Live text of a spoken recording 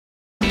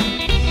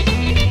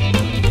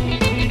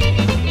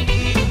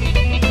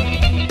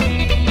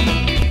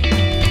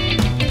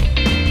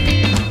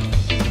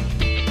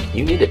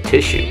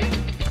tissue.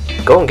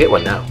 Go and get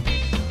one now.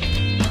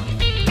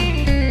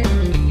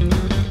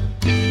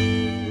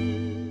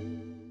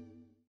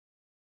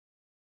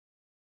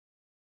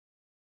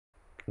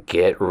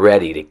 Get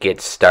ready to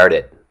get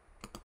started.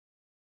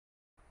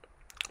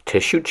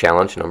 Tissue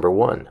challenge number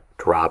 1.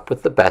 Drop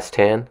with the best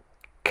hand,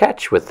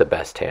 catch with the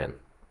best hand.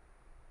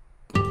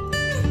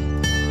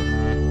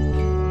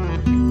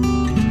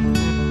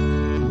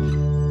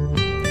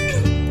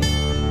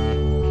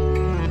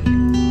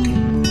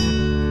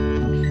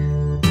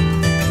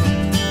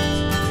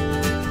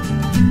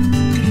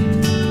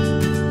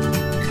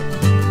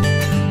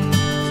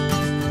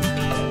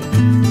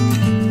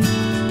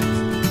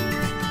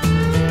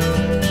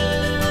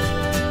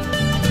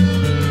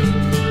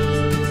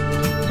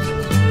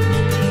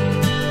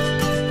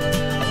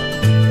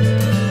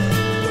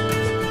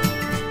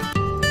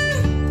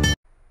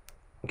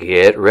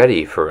 Get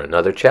ready for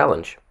another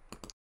challenge.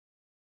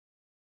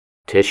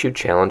 Tissue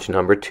challenge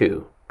number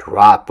 2.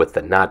 Drop with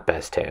the not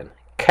best hand,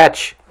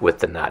 catch with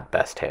the not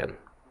best hand.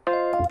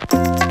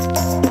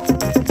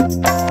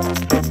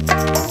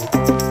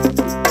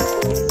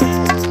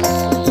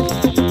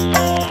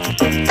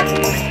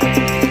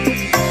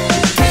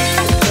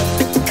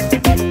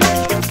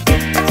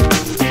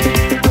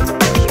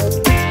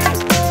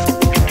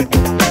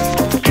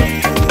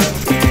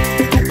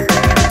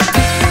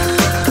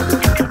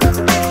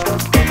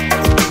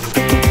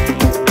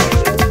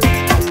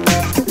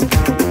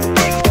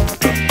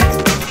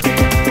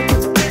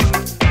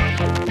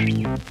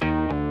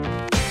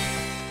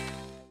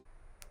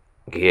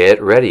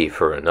 Get ready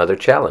for another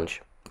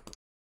challenge.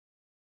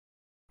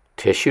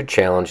 Tissue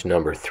challenge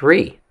number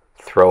 3.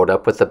 Throw it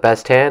up with the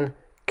best hand,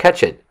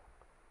 catch it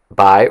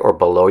by or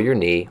below your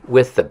knee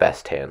with the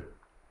best hand.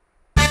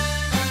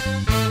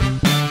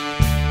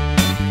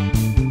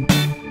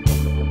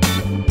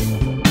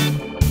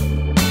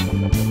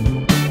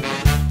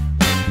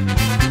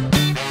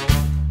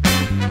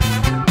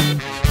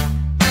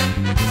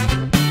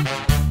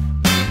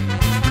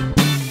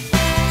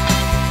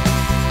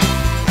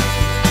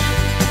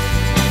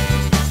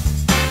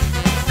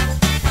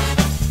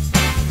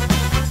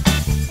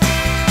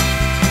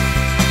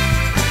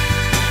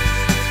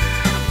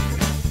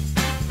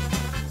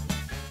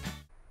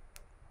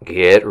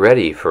 Get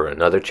ready for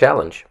another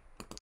challenge.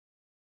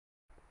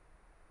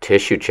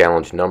 Tissue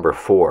challenge number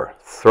 4.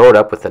 Throw it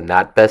up with the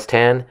not best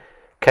hand,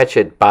 catch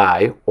it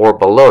by or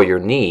below your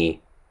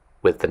knee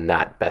with the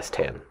not best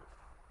hand.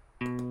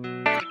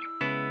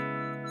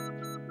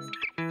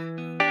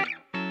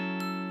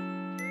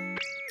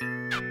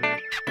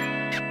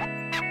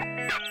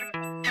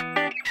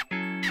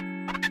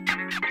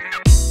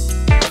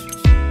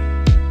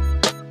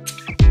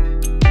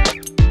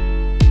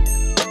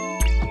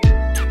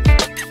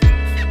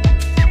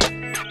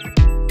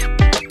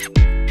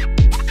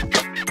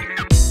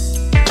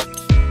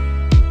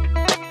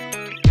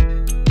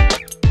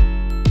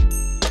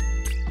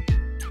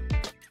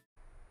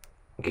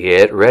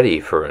 Get ready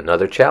for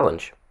another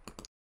challenge.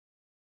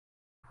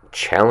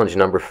 Challenge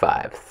number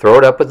 5. Throw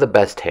it up with the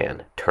best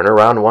hand, turn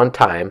around one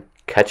time,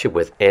 catch it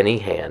with any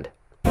hand.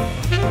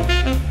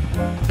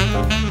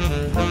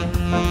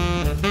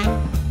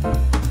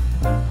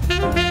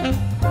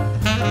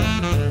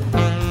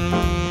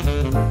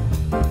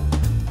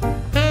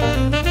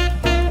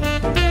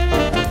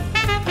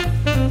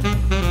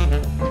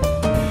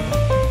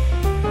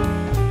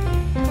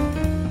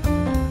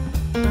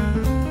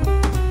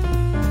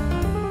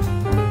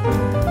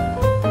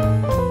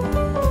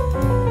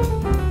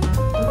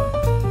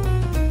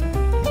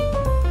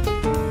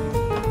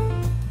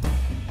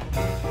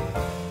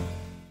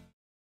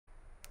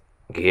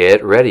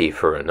 Get ready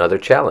for another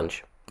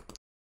challenge.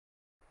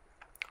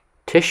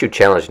 Tissue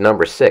challenge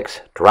number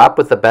 6. Drop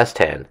with the best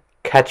hand,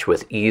 catch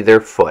with either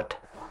foot.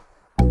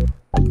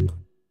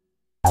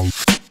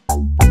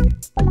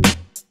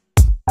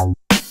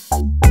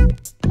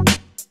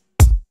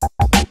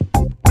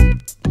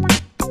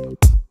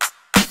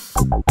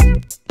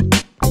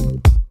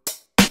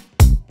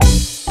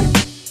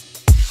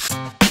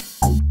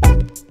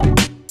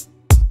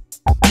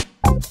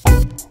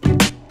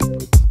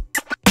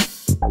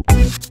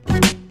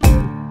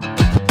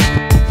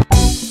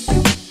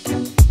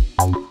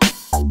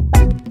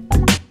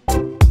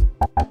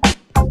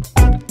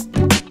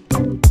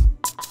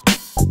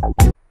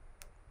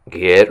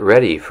 Get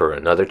ready for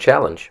another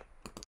challenge.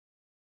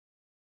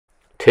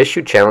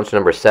 Tissue challenge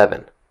number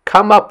 7.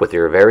 Come up with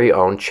your very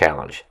own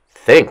challenge.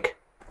 Think.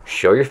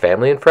 Show your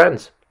family and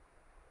friends.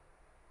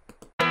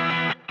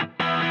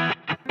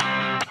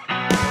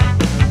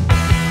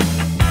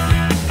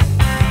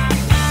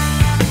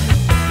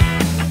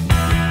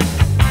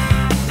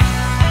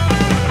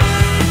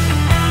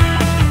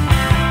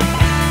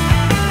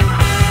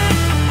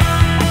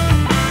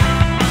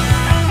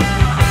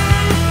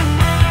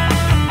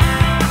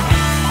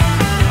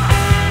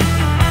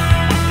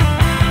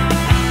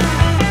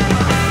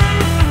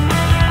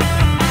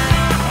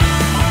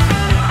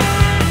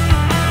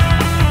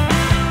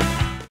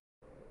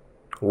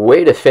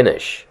 Way to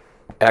finish.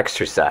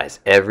 Exercise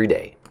every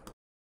day.